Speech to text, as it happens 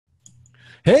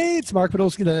Hey, it's Mark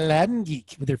Podolsky, the Land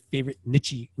Geek, with your favorite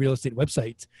niche real estate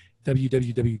website,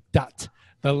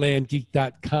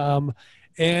 www.thelandgeek.com.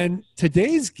 And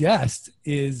today's guest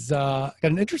is got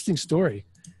an interesting story.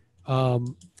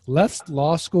 Left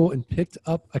law school and picked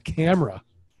up a camera.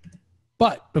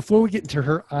 But before we get into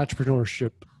her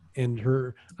entrepreneurship and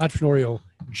her entrepreneurial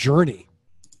journey,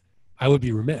 I would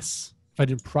be remiss if I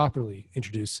didn't properly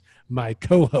introduce my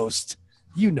co-host.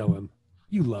 You know him.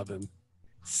 You love him.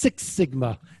 Six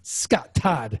Sigma Scott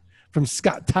Todd from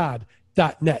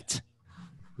scotttodd.net,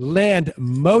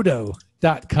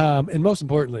 landmodo.com, and most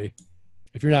importantly,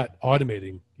 if you're not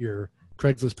automating your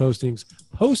Craigslist postings,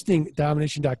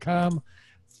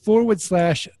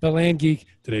 postingdomination.com/the Land Geek.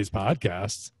 Today's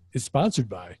podcast is sponsored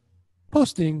by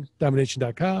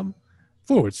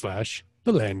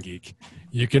postingdomination.com/the Land Geek.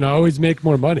 You can always make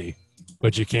more money,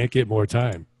 but you can't get more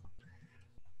time.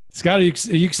 Scott, are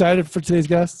you excited for today's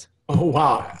guest? Oh,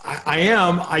 wow. I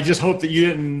am. I just hope that you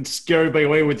didn't scare everybody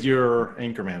away with your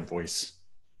Anchorman voice.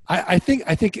 I think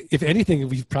if anything,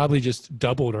 we've probably just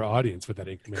doubled our audience with that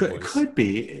Anchorman voice. Could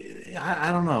be.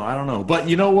 I don't know. But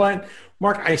you know what,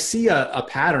 Mark, I see a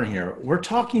pattern here. We're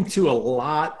talking to a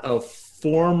lot of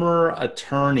former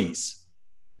attorneys.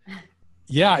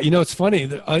 Yeah. It's funny.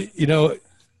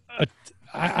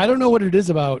 I don't know what it is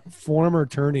about former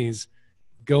attorneys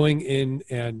going in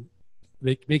and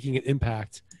making an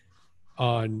impact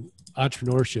on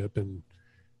entrepreneurship,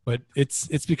 but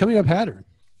it's becoming a pattern.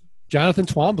 Jonathan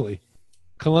Twombly,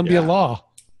 Columbia Law,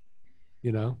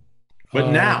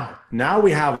 But now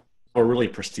we have a really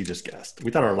prestigious guest. We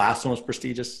thought our last one was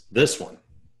prestigious. This one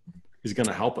is going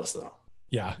to help us, though.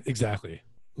 Yeah, exactly.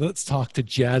 Let's talk to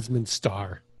Jasmine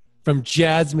Star from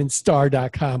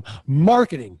JasmineStar.com.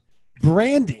 Marketing,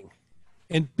 branding,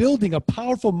 and building a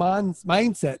powerful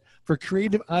mindset for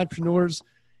creative entrepreneurs.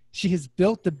 She has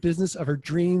built the business of her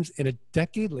dreams, and a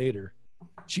decade later,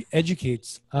 she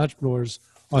educates entrepreneurs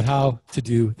on how to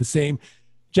do the same.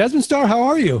 Jasmine Star, how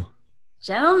are you?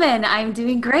 Gentlemen, I'm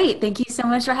doing great. Thank you so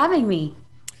much for having me.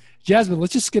 Jasmine,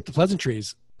 let's just skip the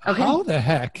pleasantries. Okay. How the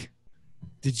heck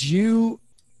did you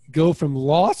go from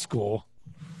law school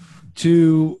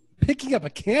to picking up a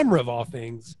camera of all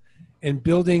things and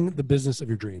building the business of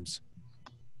your dreams?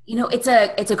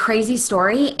 It's a crazy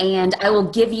story, and I will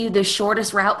give you the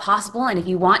shortest route possible. And if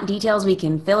you want details, we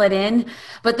can fill it in.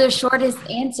 But the shortest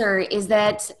answer is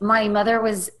that my mother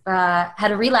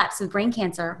had a relapse with brain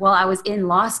cancer while I was in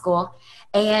law school.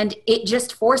 And it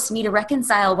just forced me to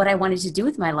reconcile what I wanted to do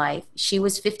with my life. She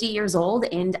was 50 years old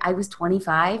and I was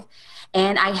 25.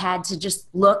 And I had to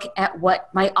just look at what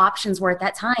my options were at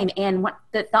that time. And what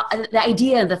the thought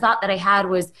that I had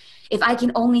was, if I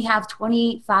can only have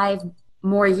 25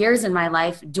 more years in my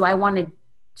life, do I want to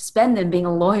spend them being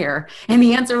a lawyer? And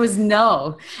the answer was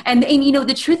no. And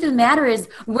the truth of the matter is,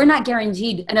 we're not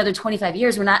guaranteed another 25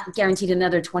 years. We're not guaranteed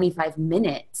another 25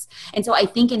 minutes. And so I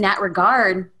think in that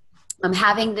regard, I'm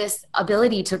having this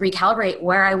ability to recalibrate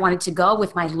where I wanted to go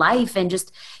with my life and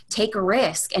just take a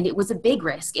risk. And it was a big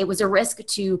risk. It was a risk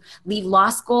to leave law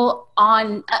school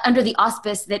under the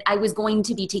auspice that I was going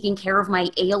to be taking care of my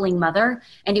ailing mother.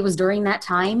 And it was during that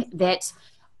time that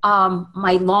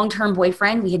my long-term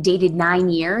boyfriend, we had dated 9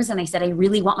 years, and I said, I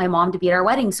really want my mom to be at our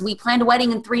wedding. So we planned a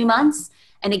wedding in 3 months,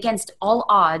 and against all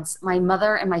odds, my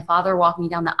mother and my father walked me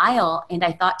down the aisle, and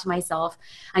I thought to myself,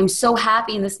 I'm so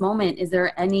happy in this moment. Is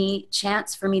there any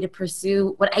chance for me to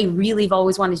pursue what I really have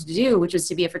always wanted to do, which was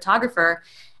to be a photographer?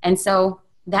 And so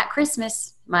that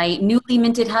Christmas, my newly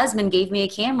minted husband gave me a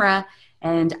camera,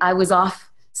 and I was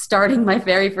off starting my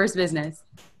very first business.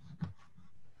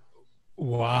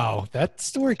 Wow, that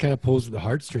story kind of pulls at the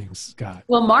heartstrings, Scott.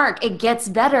 Well, Mark, it gets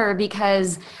better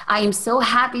because I am so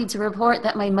happy to report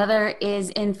that my mother is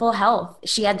in full health.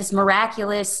 She had this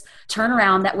miraculous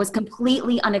turnaround that was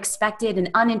completely unexpected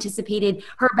and unanticipated.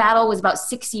 Her battle was about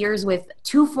 6 years with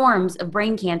 2 forms of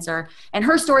brain cancer. And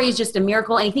her story is just a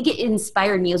miracle. And I think it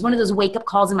inspired me. It was one of those wake-up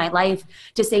calls in my life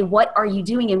to say, what are you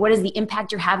doing and what is the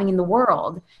impact you're having in the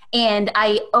world? And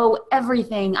I owe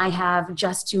everything I have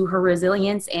just to her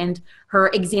resilience and her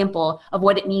example of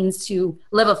what it means to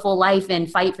live a full life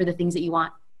and fight for the things that you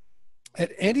want.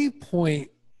 At any point,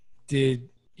 did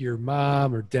your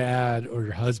mom or dad or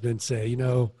your husband say,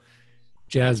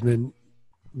 Jasmine,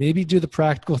 maybe do the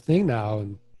practical thing now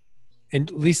and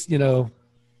at least,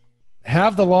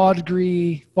 have the law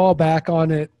degree, fall back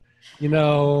on it,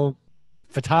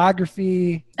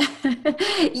 photography?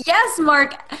 Yes,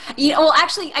 Mark. Well,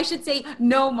 actually, I should say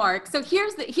no, Mark. So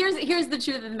here's the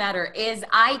truth of the matter is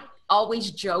I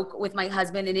always joke with my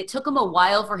husband, and it took him a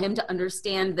while for him to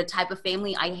understand the type of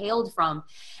family I hailed from.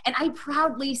 And I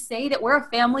proudly say that we're a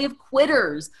family of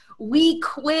quitters. We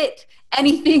quit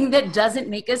anything that doesn't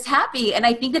make us happy. And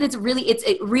I think that it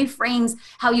reframes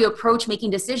how you approach making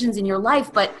decisions in your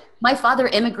life. But my father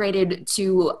immigrated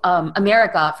to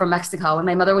America from Mexico, and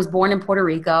my mother was born in Puerto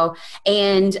Rico.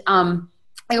 And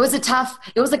it was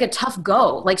like a tough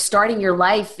go, like starting your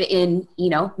life in,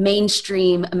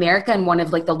 mainstream America in one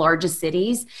of like the largest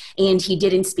cities. And he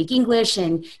didn't speak English,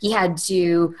 and he had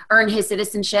to earn his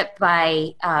citizenship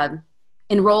by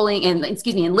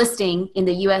enlisting in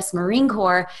the U.S. Marine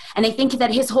Corps. And I think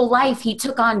that his whole life he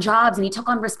took on jobs and he took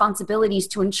on responsibilities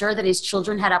to ensure that his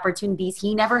children had opportunities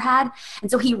he never had.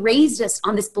 And so he raised us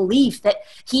on this belief that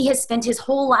he has spent his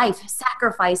whole life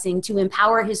sacrificing to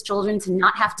empower his children to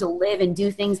not have to live and do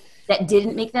things that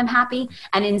didn't make them happy.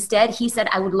 And instead he said,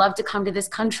 I would love to come to this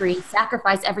country,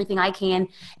 sacrifice everything I can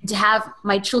to have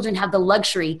my children have the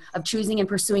luxury of choosing and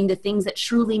pursuing the things that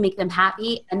truly make them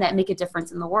happy and that make a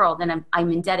difference in the world. And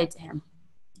I'm indebted to him.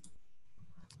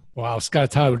 Wow.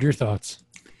 Scott, Todd, what are your thoughts?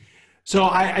 So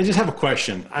I just have a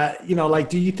question.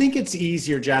 Do you think it's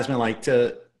easier, Jasmine, like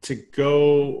to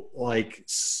go like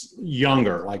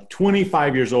younger, like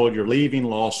 25 years old, you're leaving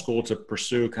law school to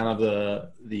pursue kind of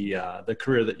the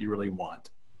career that you really want,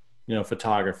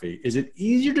 photography? Is it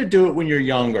easier to do it when you're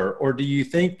younger, or do you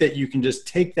think that you can just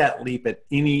take that leap at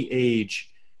any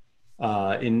age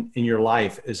in your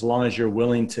life, as long as you're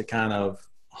willing to kind of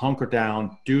hunker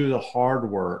down, do the hard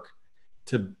work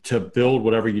to build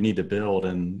whatever you need to build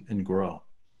and grow?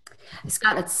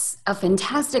 Scott, it's a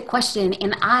fantastic question.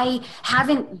 And I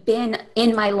haven't been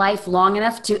in my life long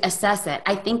enough to assess it.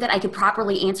 I think that I could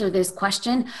properly answer this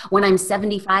question when I'm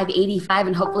 75, 85,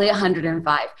 and hopefully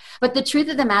 105. But the truth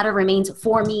of the matter remains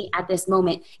for me at this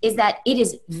moment is that it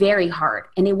is very hard,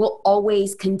 and it will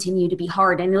always continue to be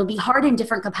hard. And it'll be hard in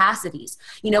different capacities.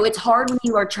 It's hard when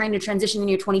you are trying to transition when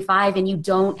you're 25 and you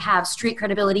don't have street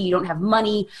credibility, you don't have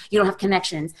money, you don't have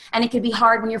connections. And it could be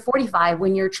hard when you're 45,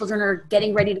 when your children are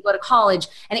getting ready to go to college.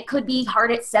 And it could be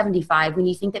hard at 75 when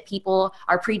you think that people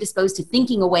are predisposed to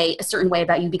thinking a certain way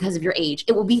about you because of your age.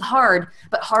 It will be hard,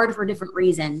 but hard for different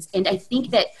reasons. And I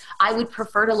think that I would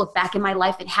prefer to look back in my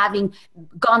life at having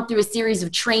gone through a series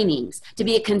of trainings to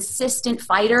be a consistent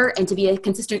fighter and to be a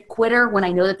consistent quitter when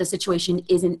I know that the situation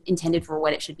isn't intended for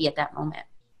what it should be at that moment.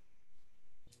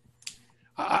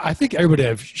 I think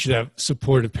everybody should have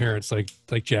supportive parents like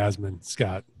Jasmine,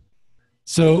 Scott.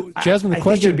 So Jasmine, the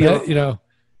question,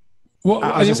 well,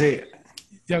 I was going to say,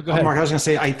 yeah, go ahead. Mark, I was going to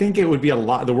say, I think it would be the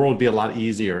world would be a lot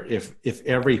easier if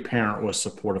every parent was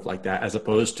supportive like that, as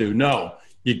opposed to, no,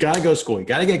 you got to go to school, you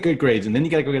got to get good grades, and then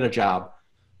you got to go get a job.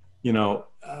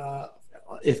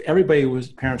 If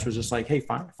parents was just like, hey,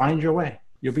 find your way,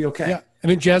 you'll be okay. Yeah. I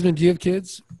mean, Jasmine, do you have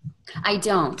kids? I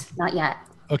don't, not yet.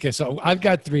 Okay. So I've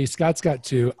got 3, Scott's got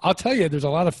 2. I'll tell you, there's a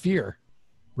lot of fear,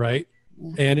 right?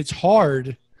 And it's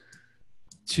hard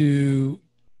to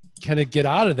kind of get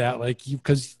out of that,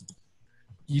 because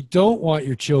you don't want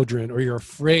your children, or you're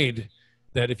afraid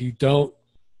that if you don't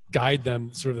guide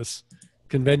them sort of this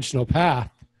conventional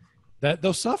path, that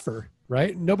they'll suffer,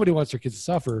 right? Nobody wants their kids to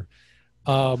suffer.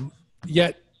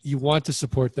 Yet you want to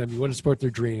support them. You want to support their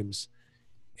dreams.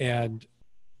 And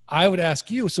I would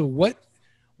ask you, so what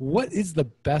is the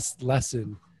best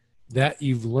lesson that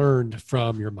you've learned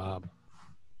from your mom?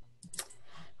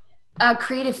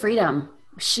 Creative freedom.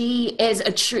 She's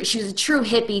a true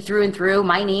hippie through and through.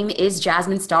 My name is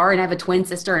Jasmine Star, and I have a twin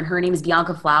sister, and her name is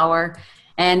Bianca Flower.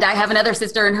 And I have another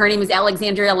sister, and her name is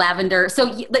Alexandria Lavender.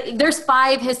 So there's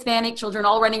 5 Hispanic children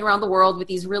all running around the world with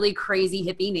these really crazy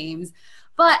hippie names.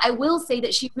 But I will say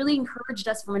that she really encouraged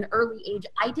us from an early age.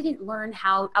 I didn't learn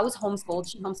I was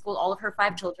homeschooled. She homeschooled all of her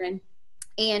 5 children.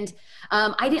 And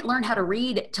I didn't learn how to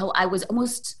read till I was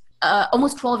almost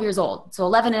 12 years old. So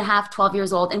 11 and a half, 12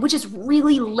 years old, and which is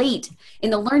really late in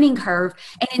the learning curve.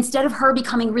 And instead of her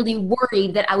becoming really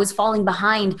worried that I was falling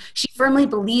behind, she firmly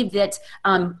believed that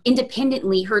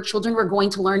independently, her children were going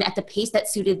to learn at the pace that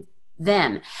suited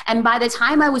them. And by the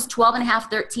time I was 12 and a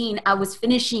half, 13, I was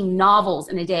finishing novels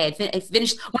in a day. I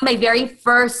finished one of my very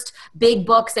first big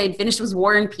books I had finished was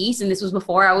War and Peace. And this was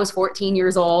before I was 14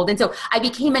 years old. And so I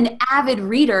became an avid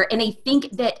reader. And I think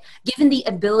that given the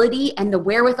ability and the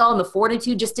wherewithal and the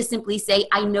fortitude just to simply say,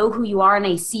 I know who you are and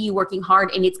I see you working hard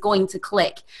and it's going to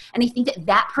click. And I think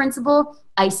that principle,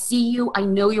 I see you, I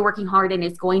know you're working hard and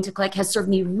it's going to click, has served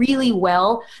me really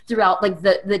well throughout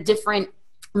the different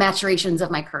maturations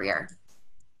of my career.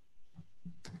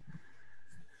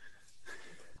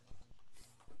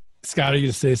 Scott, are you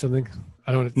to say something?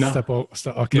 I don't want to No.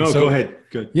 Okay, No, so, go ahead.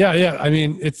 Good. Yeah. I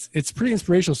mean, it's pretty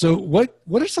inspirational. So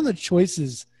what are some of the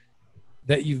choices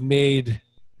that you've made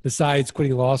besides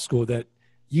quitting law school that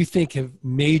you think have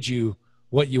made you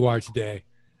what you are today,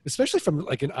 especially from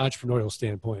like an entrepreneurial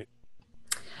standpoint?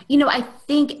 I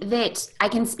think that I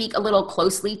can speak a little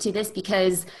closely to this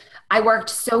because I worked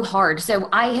so hard. So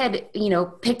I had,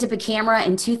 picked up a camera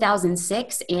in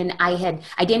 2006 and I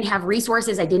didn't have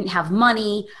resources. I didn't have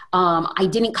money. I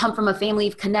didn't come from a family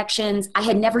of connections. I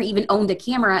had never even owned a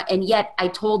camera. And yet I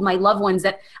told my loved ones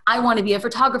that I want to be a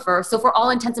photographer. So for all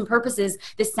intents and purposes,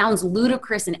 this sounds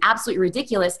ludicrous and absolutely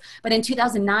ridiculous. But in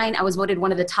 2009, I was voted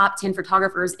one of the top 10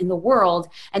 photographers in the world.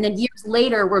 And then years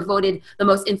later, we're voted the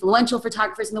most influential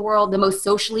photographers in the world, the most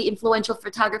socially influential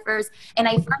photographers. And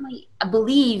I firmly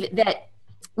believe that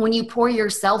when you pour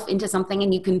yourself into something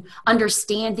and you can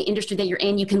understand the industry that you're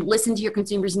in, you can listen to your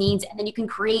consumers' needs, and then you can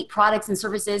create products and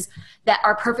services that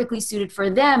are perfectly suited for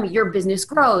them, your business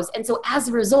grows. And so as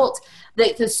a result,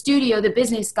 the studio, the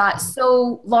business got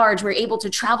so large, we're able to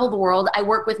travel the world. I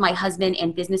work with my husband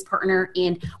and business partner,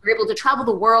 and we're able to travel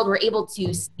the world. We're able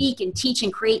to speak and teach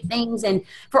and create things. And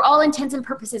for all intents and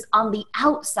purposes, on the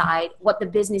outside, what the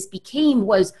business became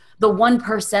was the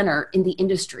 1%er in the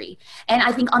industry. And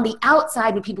I think on the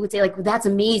outside, when people would say like, well, that's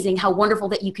amazing, how wonderful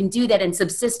that you can do that and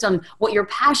subsist on what you're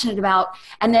passionate about.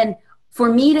 And then for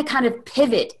me to kind of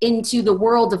pivot into the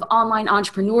world of online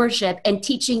entrepreneurship and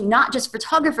teaching not just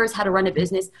photographers how to run a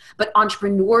business, but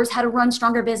entrepreneurs how to run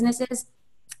stronger businesses.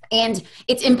 And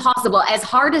it's impossible. As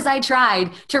hard as I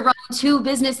tried to run two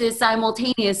businesses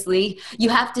simultaneously, you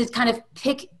have to kind of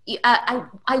pick. I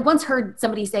once heard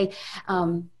somebody say,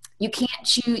 you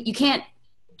can't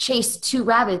chase two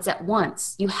rabbits at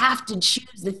once. You have to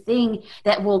choose the thing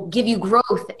that will give you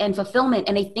growth and fulfillment.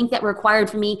 And I think that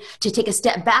required for me to take a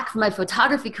step back from my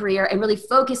photography career and really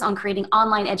focus on creating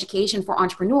online education for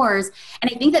entrepreneurs.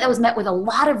 And I think that was met with a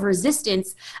lot of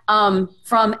resistance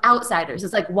from outsiders.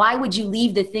 It's like, why would you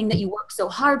leave the thing that you worked so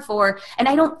hard for? And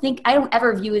I don't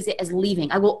ever view it as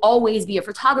leaving. I will always be a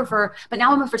photographer, but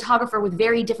now I'm a photographer with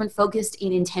very different focused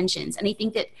in intentions. And I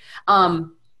think that,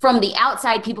 from the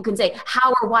outside, people can say,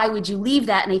 how or why would you leave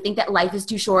that? And I think that life is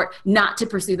too short not to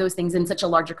pursue those things in such a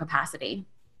larger capacity.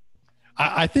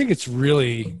 I think it's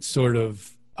really sort of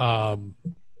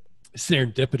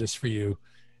serendipitous for you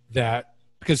that,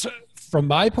 because from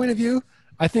my point of view,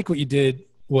 I think what you did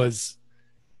was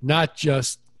not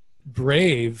just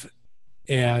brave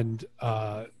and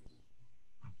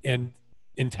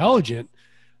intelligent,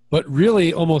 but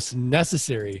really almost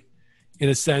necessary in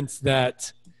a sense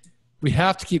that we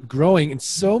have to keep growing, and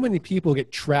so many people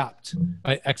get trapped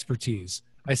by expertise.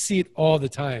 I see it all the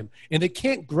time, and they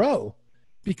can't grow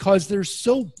because they're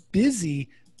so busy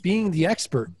being the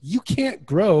expert. You can't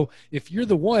grow if you're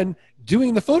the one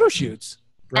doing the photo shoots,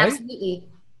 right?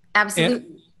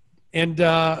 Absolutely. And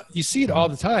you see it all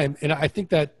the time. And I think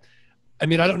that, I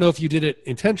don't know if you did it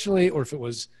intentionally or if it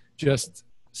was just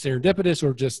serendipitous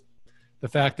or just the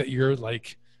fact that you're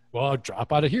like, well, I'll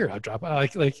drop out of here. I'll drop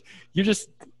out. Like you're just,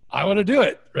 I want to do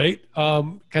it, right?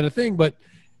 Kind of thing. But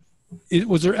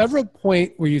was there ever a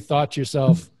point where you thought to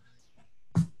yourself,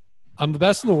 I'm the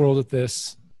best in the world at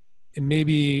this, and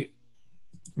maybe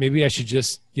I should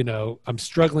just, I'm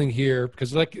struggling here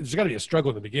because like there's got to be a struggle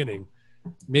in the beginning.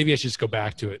 Maybe I should just go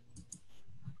back to it.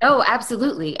 Oh,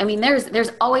 absolutely.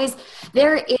 There's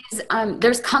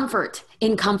comfort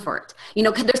in comfort.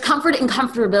 There's comfort in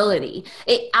comfortability.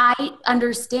 I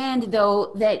understand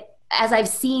though that as I've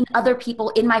seen other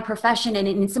people in my profession and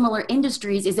in similar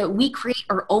industries, is that we create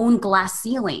our own glass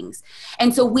ceilings.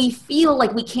 And so we feel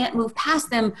like we can't move past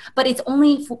them, but it's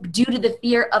only due to the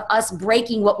fear of us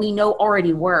breaking what we know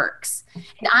already works.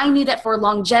 And I knew that for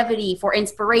longevity, for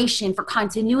inspiration, for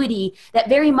continuity, that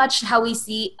very much how we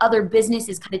see other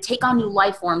businesses kind of take on new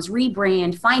life forms,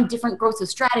 rebrand, find different growth of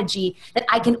strategy, that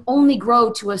I can only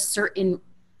grow to a certain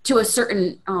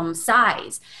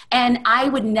size. And I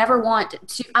would never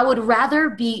I would rather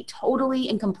be totally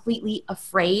and completely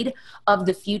afraid of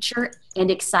the future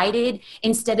and excited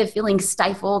instead of feeling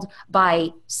stifled by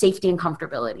safety and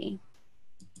comfortability.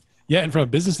 Yeah. And from a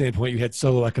business standpoint, you had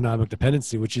solo economic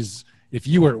dependency, which is if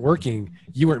you weren't working,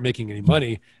 you weren't making any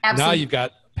money. Absolutely. Now you've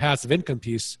got passive income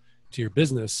piece to your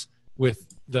business with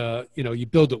you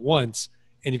build it once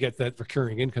and you get that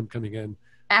recurring income coming in.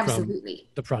 from Absolutely.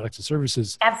 the products and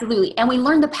services. Absolutely. And we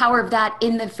learned the power of that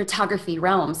in the photography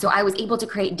realm. So I was able to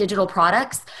create digital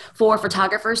products for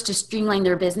photographers to streamline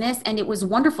their business. And it was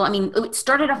wonderful. I mean, it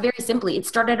started off very simply. It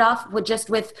started off with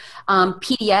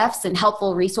PDFs and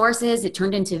helpful resources. It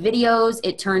turned into videos.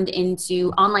 It turned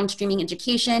into online streaming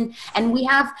education. And we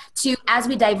have to, as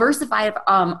we diversify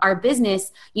our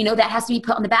business, that has to be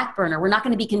put on the back burner. We're not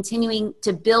going to be continuing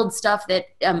to build stuff that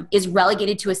is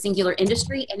relegated to a singular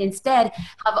industry, and instead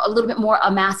have a little bit more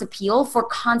a mass appeal for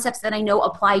concepts that I know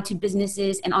apply to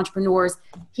businesses and entrepreneurs,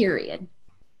 period.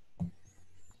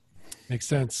 Makes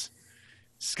sense.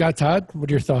 Scott Todd, what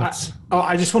are your thoughts?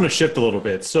 I just want to shift a little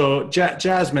bit. So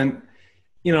Jasmine,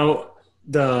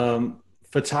 the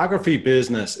photography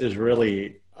business is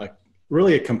really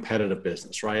a competitive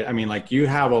business, right? I mean, like you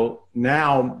have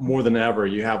now more than ever,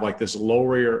 you have like this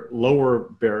lower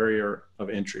barrier of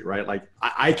entry, right? Like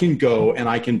I can go and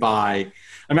I can buy,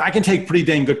 I can take pretty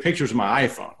dang good pictures with my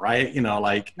iPhone, right?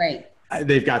 Right.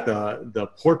 They've got the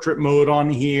portrait mode on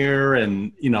here,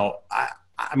 and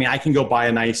I can go buy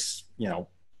a nice,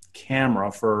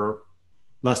 camera for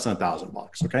less than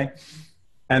 $1,000. Okay.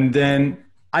 And then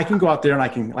I can go out there and I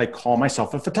can call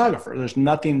myself a photographer. There's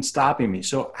nothing stopping me.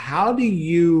 So how do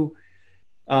you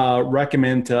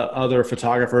recommend to other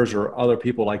photographers or other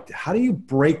people, how do you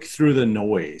break through the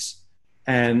noise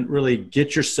and really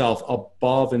get yourself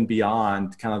above and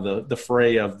beyond kind of the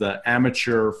fray of the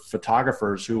amateur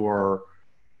photographers who are,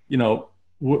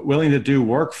 willing to do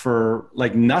work for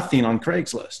nothing on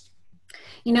Craigslist?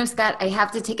 Scott, I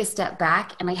have to take a step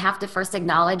back, and I have to first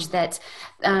acknowledge that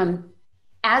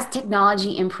as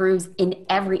technology improves in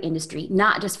every industry,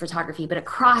 not just photography, but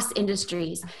across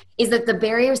industries, is that the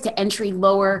barriers to entry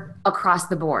lower across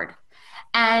the board.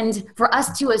 And for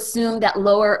us to assume that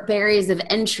lower barriers of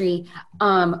entry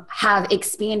have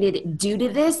expanded due to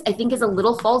this, I think is a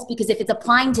little false, because if it's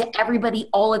applying to everybody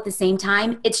all at the same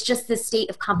time, it's just the state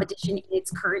of competition in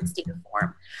its current state of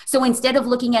form. So instead of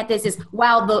looking at this as,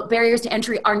 wow, the barriers to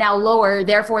entry are now lower,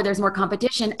 therefore there's more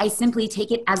competition, I simply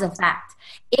take it as a fact.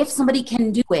 If somebody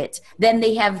can do it, then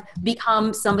they have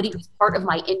become somebody who's part of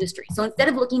my industry. So instead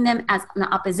of looking at them as an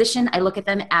opposition, I look at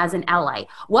them as an ally.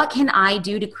 What can I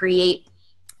do to create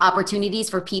opportunities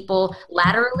for people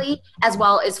laterally as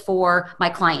well as for my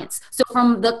clients? So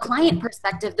from the client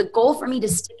perspective, the goal for me to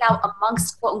stick out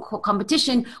amongst quote unquote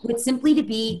competition would simply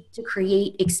to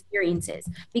create experiences,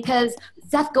 because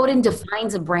Seth Godin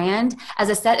defines a brand as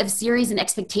a set of series and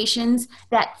expectations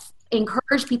that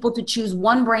encourage people to choose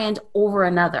one brand over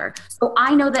another. So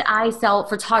I know that I sell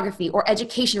photography or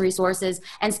education resources,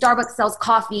 and Starbucks sells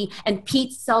coffee, and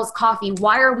Pete's sells coffee.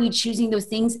 Why are we choosing those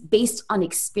things? Based on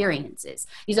experiences.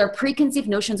 These are preconceived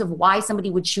notions of why somebody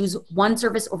would choose one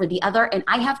service over the other. And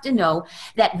I have to know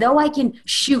that though I can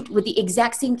shoot with the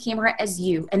exact same camera as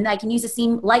you, and I can use the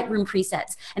same Lightroom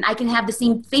presets, and I can have the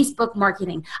same Facebook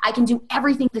marketing, I can do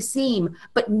everything the same,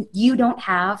 but you don't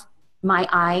have my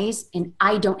eyes, and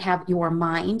I don't have your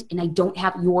mind, and I don't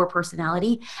have your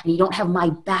personality, and you don't have my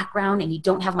background, and you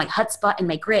don't have my chutzpah and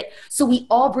my grit. So we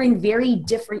all bring very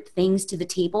different things to the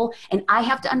table, and I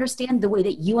have to understand the way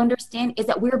that you understand is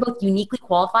that we're both uniquely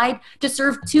qualified to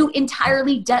serve two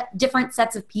entirely different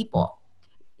sets of people.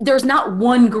 There's not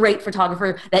one great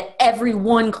photographer that every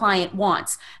one client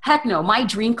wants. Heck no, my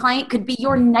dream client could be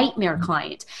your nightmare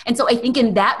client. And so I think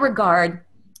in that regard,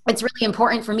 it's really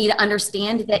important for me to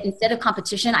understand that instead of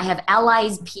competition, I have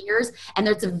allies, peers, and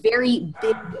there's a very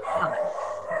big difference.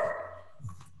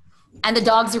 And the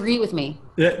dogs agree with me.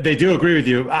 They do agree with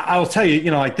you. I'll tell you,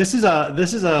 this is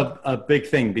a big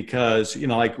thing, because,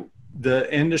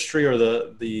 the industry or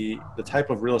the type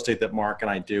of real estate that Mark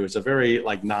and I do is a very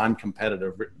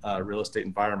non-competitive real estate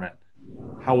environment.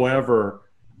 However,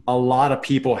 a lot of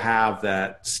people have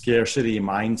that scarcity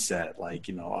mindset.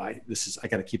 I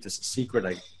got to keep this a secret.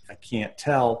 I can't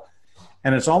tell.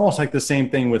 And it's almost like the same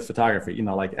thing with photography,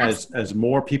 as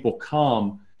more people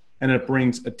come and it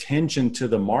brings attention to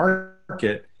the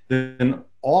market, then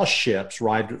all ships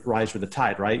rise with the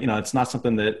tide, right? It's not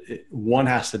something that one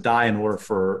has to die in order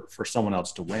for someone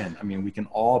else to win. I mean, we can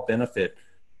all benefit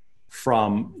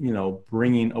from,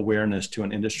 bringing awareness to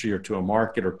an industry or to a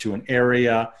market or to an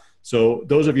area. So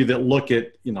those of you that look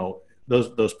at,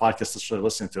 those podcasts that are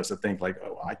listening to us that think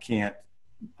oh, I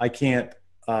can't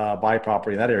buy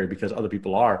property in that area because other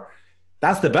people are.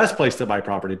 That's the best place to buy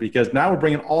property, because now we're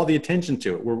bringing all the attention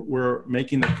to it. We're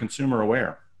making the consumer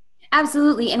aware.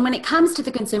 Absolutely. And when it comes to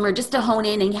the consumer, just to hone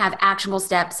in and have actionable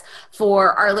steps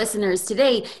for our listeners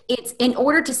today, it's in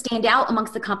order to stand out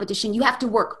amongst the competition, you have to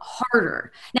work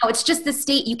harder. Now, it's just the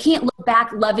state. You can't look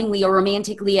back lovingly or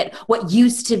romantically at what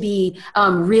used to be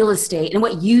real estate and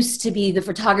what used to be the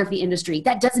photography industry.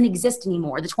 That doesn't exist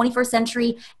anymore. The 21st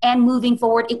century and moving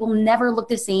forward, it will never look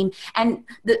the same. And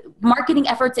the marketing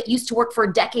efforts that used to work for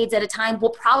decades at a time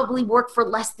will probably work for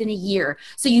less than a year.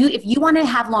 So if you want to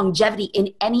have longevity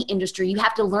in any industry, you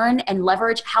have to learn and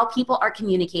leverage how people are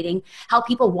communicating, how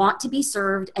people want to be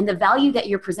served, and the value that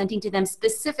you're presenting to them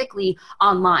specifically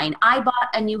online. I bought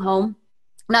a new home.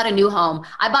 Not a new home.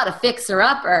 I bought a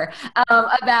fixer-upper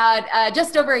about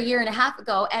just over a year and a half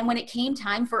ago. And when it came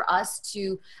time for us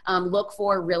to look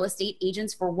for real estate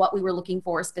agents for what we were looking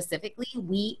for specifically,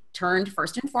 we turned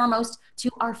first and foremost to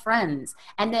our friends,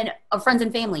 and then our friends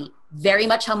and family. Very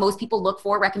much how most people look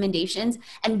for recommendations.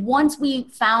 And once we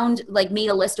found, made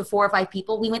a list of 4 or 5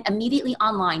 people, we went immediately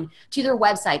online to their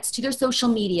websites, to their social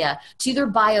media, to their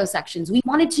bio sections. We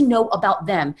wanted to know about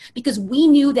them because we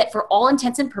knew that for all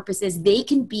intents and purposes, they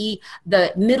can be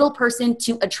the middle person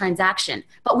to a transaction.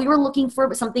 But we were looking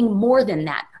for something more than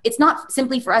that. It's not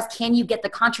simply for us, can you get the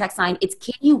contract signed? It's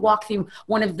can you walk through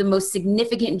one of the most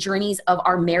significant journeys of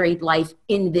our married life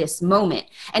in this moment?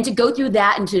 And to go through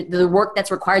that and to the work that's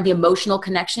required, the emotional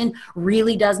connection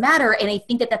really does matter. And I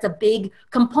think that that's a big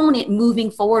component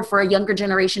moving forward for a younger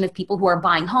generation of people who are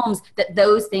buying homes, that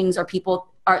those things are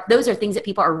things that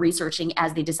people are researching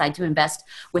as they decide to invest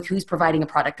with who's providing a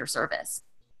product or service.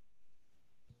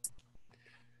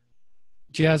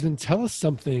 Jasmine, tell us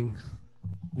something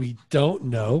we don't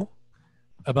know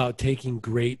about taking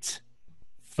great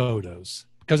photos.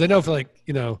 Because I know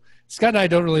Scott and I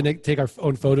don't really take our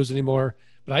own photos anymore,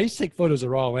 but I used to take photos of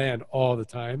raw land all the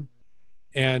time.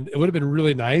 And it would have been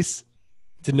really nice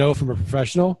to know from a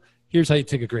professional, here's how you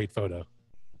take a great photo.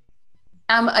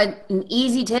 An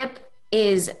easy tip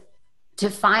is to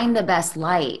find the best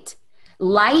light.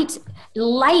 Light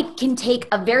can take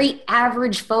a very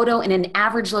average photo in an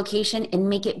average location and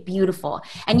make it beautiful.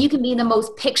 And you can be in the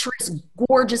most picturesque,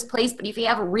 gorgeous place, but if you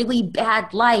have a really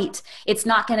bad light, it's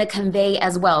not going to convey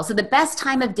as well. So the best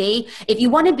time of day, if you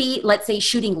want to be, let's say,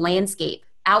 shooting landscape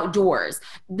outdoors,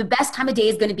 the best time of day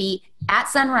is going to be at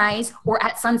sunrise or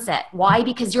at sunset. Why?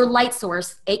 Because your light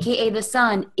source, aka the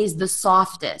sun, is the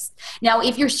softest. Now,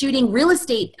 if you're shooting real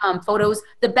estate photos,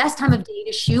 the best time of day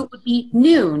to shoot would be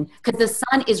noon because the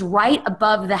sun is right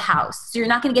above the house. So you're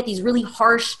not going to get these really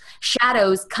harsh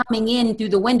shadows coming in through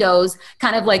the windows,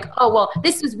 kind of like, oh, well,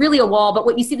 this was really a wall, but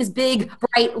what you see this big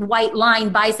bright white line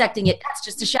bisecting it, that's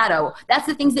just a shadow. That's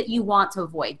the things that you want to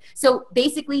avoid. So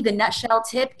basically the nutshell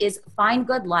tip is find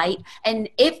good light. And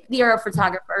if there are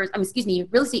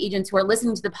real estate agents who are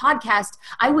listening to the podcast,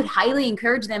 I would highly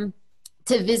encourage them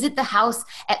to visit the house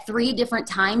at 3 different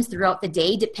times throughout the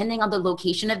day, depending on the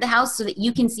location of the house, so that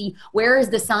you can see where is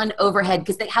the sun overhead,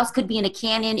 because the house could be in a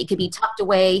canyon, it could be tucked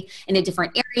away in a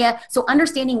different area. So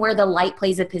understanding where the light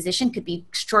plays a position could be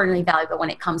extraordinarily valuable when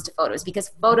it comes to photos, because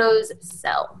photos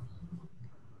sell.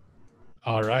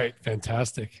 All right.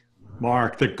 Fantastic.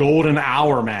 Mark, the golden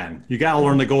hour, man. You got to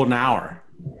learn the golden hour.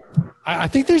 I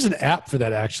think there's an app for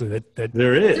that actually. That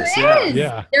there is.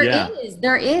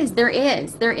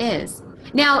 There is.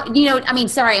 Now,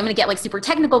 sorry, I'm going to get super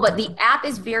technical, but the app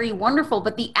is very wonderful,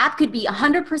 but the app could be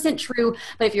 100% true.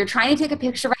 But if you're trying to take a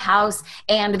picture of a house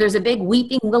and there's a big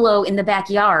weeping willow in the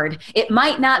backyard, it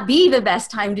might not be the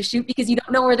best time to shoot because you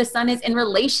don't know where the sun is in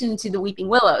relation to the weeping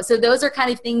willow. So those are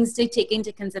kind of things to take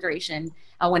into consideration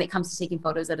when it comes to taking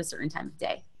photos at a certain time of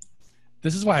day.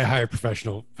 This is why I hire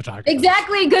professional photographers.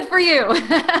 Exactly. Good for you.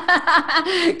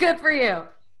 Good for you.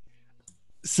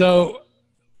 So,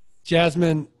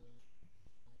 Jasmine,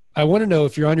 I want to know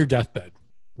if you're on your deathbed,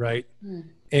 right?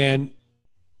 And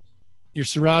you're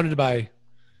surrounded by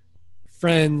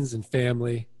friends and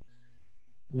family.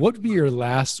 What would be your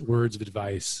last words of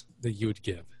advice that you would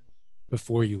give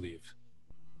before you leave?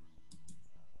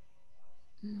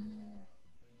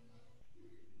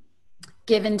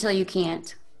 Give until you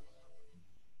can't.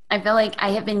 I feel like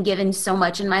I have been given so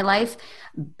much in my life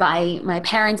by my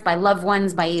parents, by loved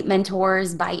ones, by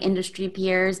mentors, by industry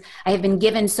peers. I have been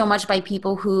given so much by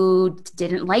people who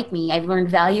didn't like me. I've learned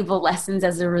valuable lessons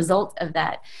as a result of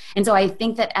that. And so I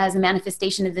think that as a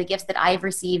manifestation of the gifts that I've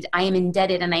received, I am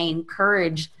indebted, and I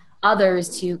encourage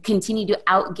others to continue to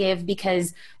outgive,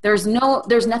 because there's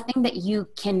nothing that you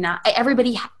cannot.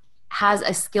 Everybody has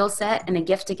a skill set and a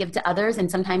gift to give to others, and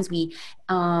sometimes we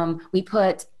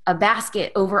put a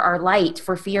basket over our light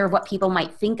for fear of what people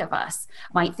might think of us,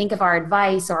 might think of our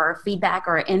advice or our feedback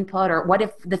or our input, or what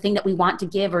if the thing that we want to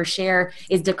give or share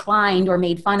is declined or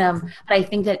made fun of. But I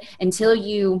think that until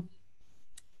you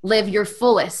live your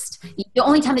fullest, the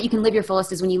only time that you can live your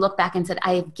fullest is when you look back and said,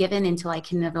 I have given until I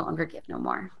can no longer give no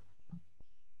more.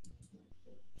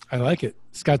 I like it.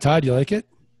 Scott Todd, you like it?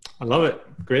 I love it.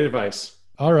 Great advice.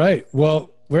 All right.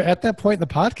 Well, we're at that point in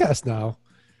the podcast now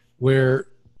where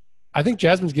I think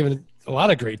Jasmine's given a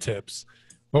lot of great tips,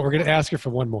 but we're going to ask her for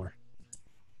one more.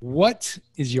 What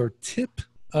is your tip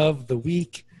of the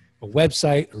week? A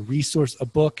website, a resource, a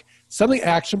book, something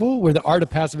actionable where the Art of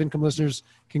Passive Income listeners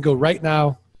can go right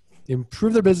now,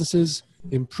 improve their businesses,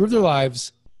 improve their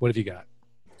lives. What have you got?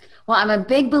 Well, I'm a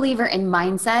big believer in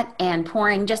mindset and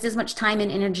pouring just as much time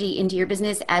and energy into your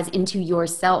business as into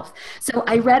yourself. So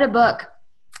I read a book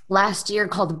last year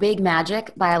called Big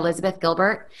Magic by Elizabeth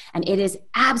Gilbert, and it is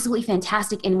absolutely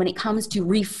fantastic. And when it comes to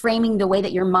reframing the way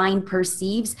that your mind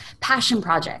perceives passion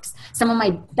projects, some of my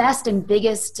best and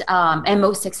biggest and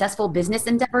most successful business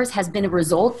endeavors has been a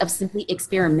result of simply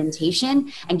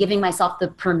experimentation and giving myself the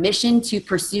permission to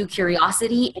pursue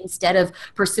curiosity instead of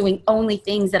pursuing only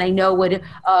things that I know would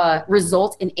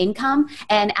result in income.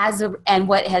 And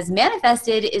what has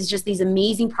manifested is just these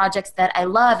amazing projects that I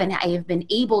love and I have been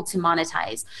able to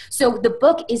monetize. So the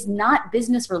book is not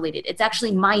business related. It's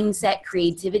actually mindset,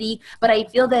 creativity. But I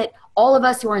feel that all of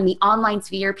us who are in the online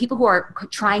sphere, people who are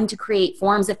trying to create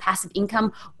forms of passive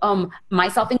income,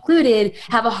 myself included,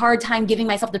 have a hard time giving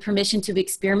myself the permission to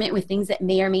experiment with things that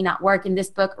may or may not work. And this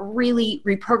book really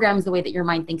reprograms the way that your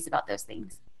mind thinks about those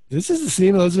things. This is the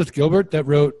same Elizabeth Gilbert that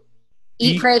wrote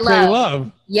Eat, Pray,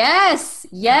 Love. Yes,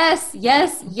 yes,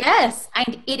 yes, yes.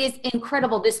 And it is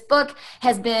incredible. This book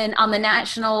has been on the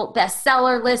national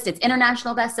bestseller list. It's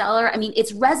international bestseller. I mean,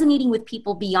 it's resonating with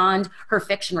people beyond her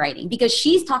fiction writing because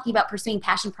she's talking about pursuing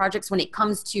passion projects when it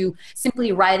comes to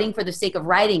simply writing for the sake of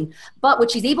writing. But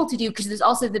what she's able to do, because there's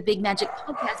also the Big Magic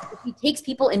podcast, she takes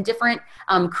people in different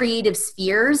creative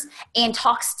spheres and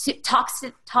talks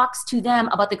to them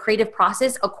about the creative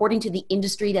process according to the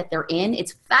industry that they're in.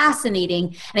 It's fascinating.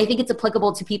 And I think it's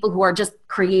applicable to people who are just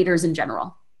creators in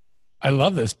general. I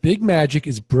love this. Big Magic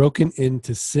is broken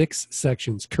into 6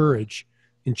 sections: courage,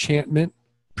 enchantment,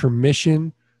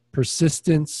 permission,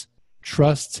 persistence,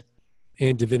 trust,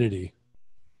 and divinity.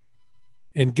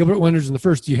 And Gilbert wonders in the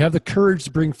first, do you have the courage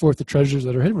to bring forth the treasures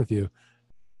that are hidden with you?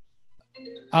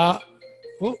 Well,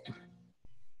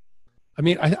 I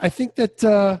mean, I think that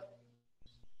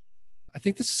I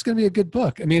think this is going to be a good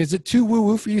book. I mean, is it too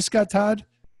woo-woo for you, Scott Todd?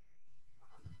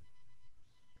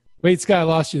 Wait, Scott, I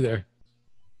lost you there.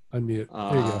 Unmute.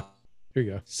 There you go. Here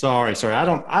you go. Sorry. I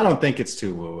don't think it's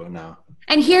too woo-woo now.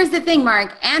 And here's the thing,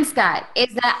 Mark and Scott,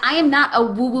 is that I am not a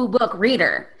woo-woo book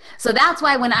reader. So that's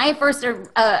why when I first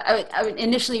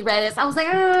initially read this, I was like,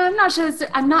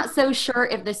 I'm not so sure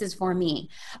if this is for me.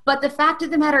 But the fact of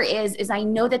the matter is I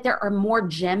know that there are more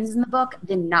gems in the book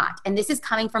than not. And this is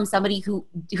coming from somebody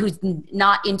who's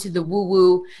not into the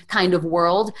woo-woo kind of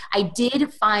world. I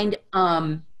did find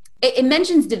it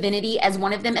mentions divinity as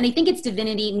one of them. And I think it's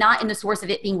divinity, not in the source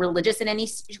of it being religious in any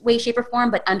way, shape, or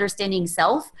form, but understanding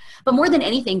self. But more than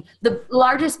anything, the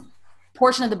largest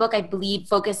portion of the book, I believe,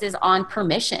 focuses on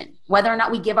permission, whether or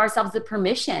not we give ourselves the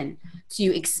permission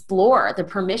to explore, the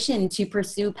permission to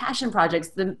pursue passion projects,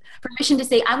 the permission to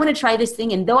say, I want to try this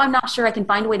thing. And though I'm not sure I can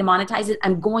find a way to monetize it,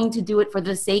 I'm going to do it for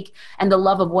the sake and the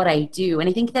love of what I do. And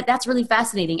I think that that's really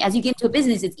fascinating. As you get into a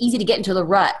business, it's easy to get into the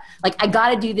rut. Like, I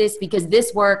got to do this because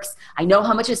this works. I know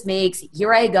how much this makes.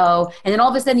 Here I go. And then all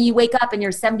of a sudden you wake up and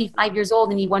you're 75 years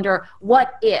old and you wonder,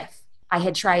 what if I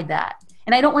had tried that?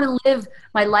 And I don't want to live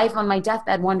my life on my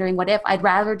deathbed wondering what if. I'd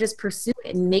rather just pursue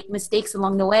it and make mistakes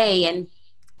along the way. And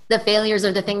the failures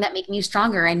are the thing that make me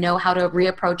stronger and know how to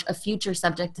reapproach a future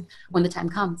subject when the time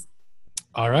comes.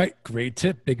 All right. Great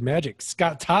tip. Big Magic.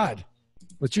 Scott Todd,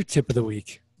 what's your tip of the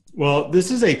week? Well,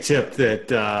 this is a tip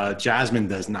that Jasmine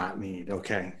does not need.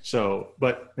 Okay.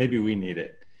 But maybe we need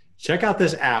it. Check out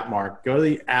this app, Mark. Go to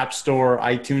the App Store,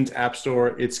 iTunes App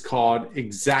Store. It's called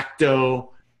Exacto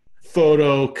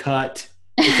Photo Cut.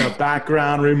 It's a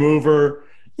background remover.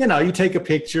 You take a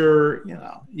picture,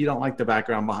 you don't like the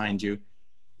background behind you.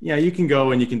 Yeah, you can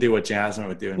go and you can do what Jasmine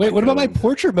would do. Wait, what about my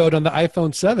portrait mode on the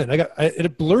iPhone 7?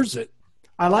 It blurs it.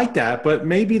 I like that, but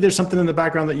maybe there's something in the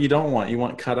background that you don't want. You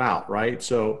want cut out, right?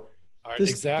 So all right,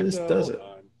 this does it.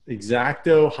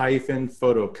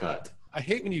 Exacto-photo cut. I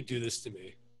hate when you do this to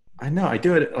me. I know. I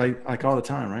do it like all the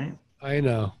time, right? I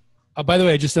know. By the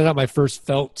way, I just sent out my first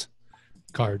felt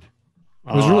card.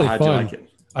 It was really fun. How'd you like it?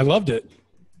 I loved it.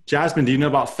 Jasmine, do you know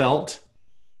about felt?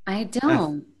 I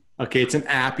don't. Okay, it's an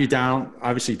app you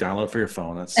obviously download for your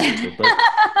phone. That's stupid, but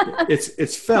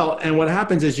it's felt. And what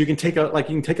happens is you can take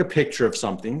a picture of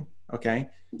something. Okay,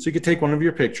 so you could take one of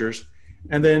your pictures,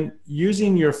 and then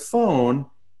using your phone,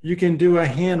 you can do a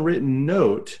handwritten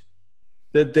note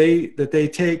that they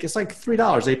take. It's like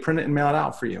 $3. They print it and mail it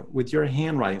out for you with your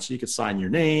handwriting, so you could sign your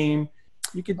name.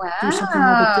 You could do something a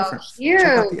little bit different. Cute,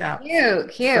 check out the app.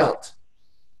 Cute. Felt.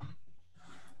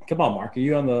 Come on, Mark. Are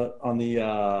you on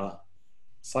the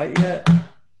site yet?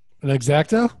 An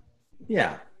Exacto?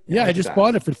 Yeah. Yeah, I just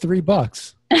bought it for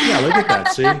 $3. Yeah, look at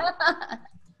that. See?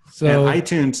 So and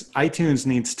iTunes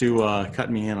needs to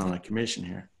cut me in on a commission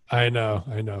here. I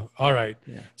know. All right.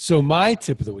 Yeah. So my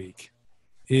tip of the week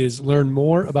is learn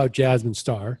more about Jasmine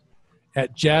Star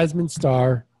at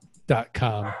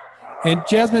jasminestar.com. And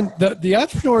Jasmine, the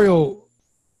entrepreneurial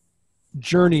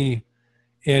journey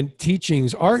and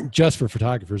teachings aren't just for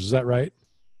photographers. Is that right?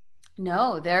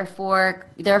 No, they're for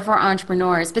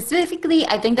entrepreneurs. Specifically,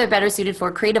 I think they're better suited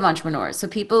for creative entrepreneurs. So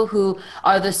people who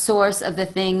are the source of the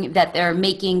thing that they're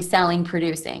making, selling,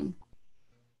 producing.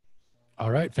 All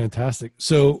right, fantastic.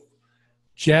 So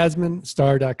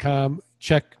jasminestar.com,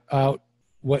 check out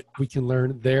what we can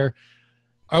learn there.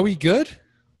 Are we good?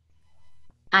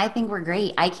 I think we're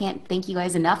great. I can't thank you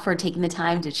guys enough for taking the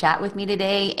time to chat with me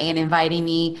today and inviting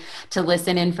me to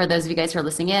listen. And for those of you guys who are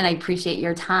listening in, I appreciate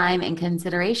your time and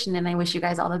consideration, and I wish you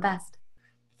guys all the best.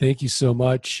 Thank you so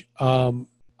much.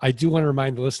 I do want to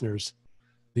remind the listeners,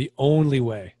 the only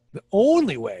way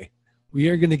we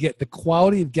are going to get the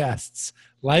quality of guests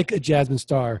like a Jasmine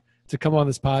Star to come on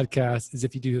this podcast is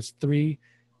if you do this 3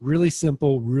 really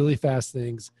simple, really fast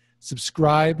things.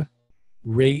 Subscribe,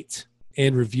 rate,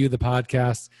 and review the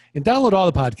podcast, and download all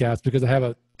the podcasts because I have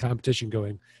a competition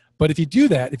going. But if you do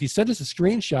that, if you send us a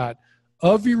screenshot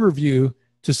of your review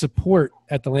to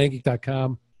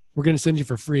support@thelandgeek.com, we're going to send you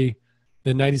for free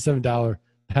the $97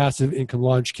 passive income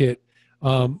launch kit.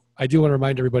 I do want to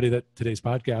remind everybody that today's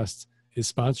podcast is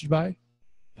sponsored by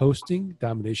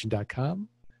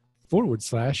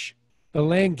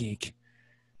hostingdomination.com/thelandgeek.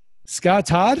 Scott,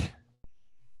 Todd,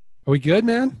 are we good,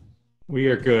 man? We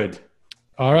are good.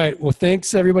 All right. Well,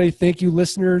 thanks, everybody. Thank you,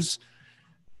 listeners.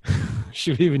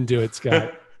 Should we even do it,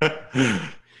 Scott?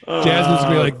 Jasmine's going to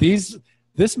be like,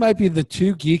 this might be the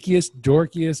 2 geekiest,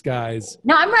 dorkiest guys.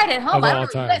 No, I'm right at home. I don't know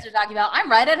what time. you guys are talking about. I'm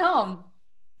right at home.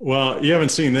 Well, you haven't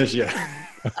seen this yet.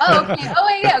 Oh, okay. Oh,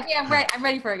 yeah. Okay, I'm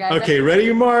ready for it, guys. Okay,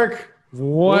 ready, Mark?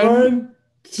 1,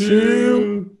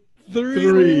 2,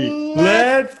 3.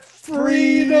 Let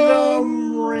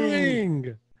freedom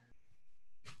ring.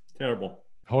 Terrible.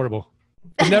 Horrible.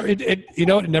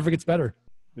 It never gets better.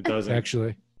 It doesn't.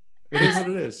 Actually. It is what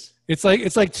it is. It's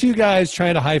like 2 guys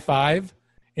trying to high five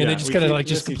and they just kind of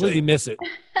just completely miss it.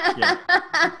 Yeah.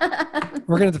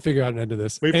 We're going to have to figure out an end to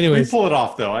this. We pull it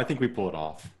off, though. I think we pull it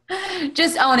off.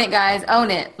 Just own it, guys.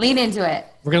 Own it. Lean into it.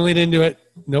 We're going to lean into it.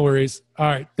 No worries. All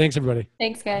right. Thanks, everybody.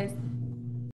 Thanks, guys.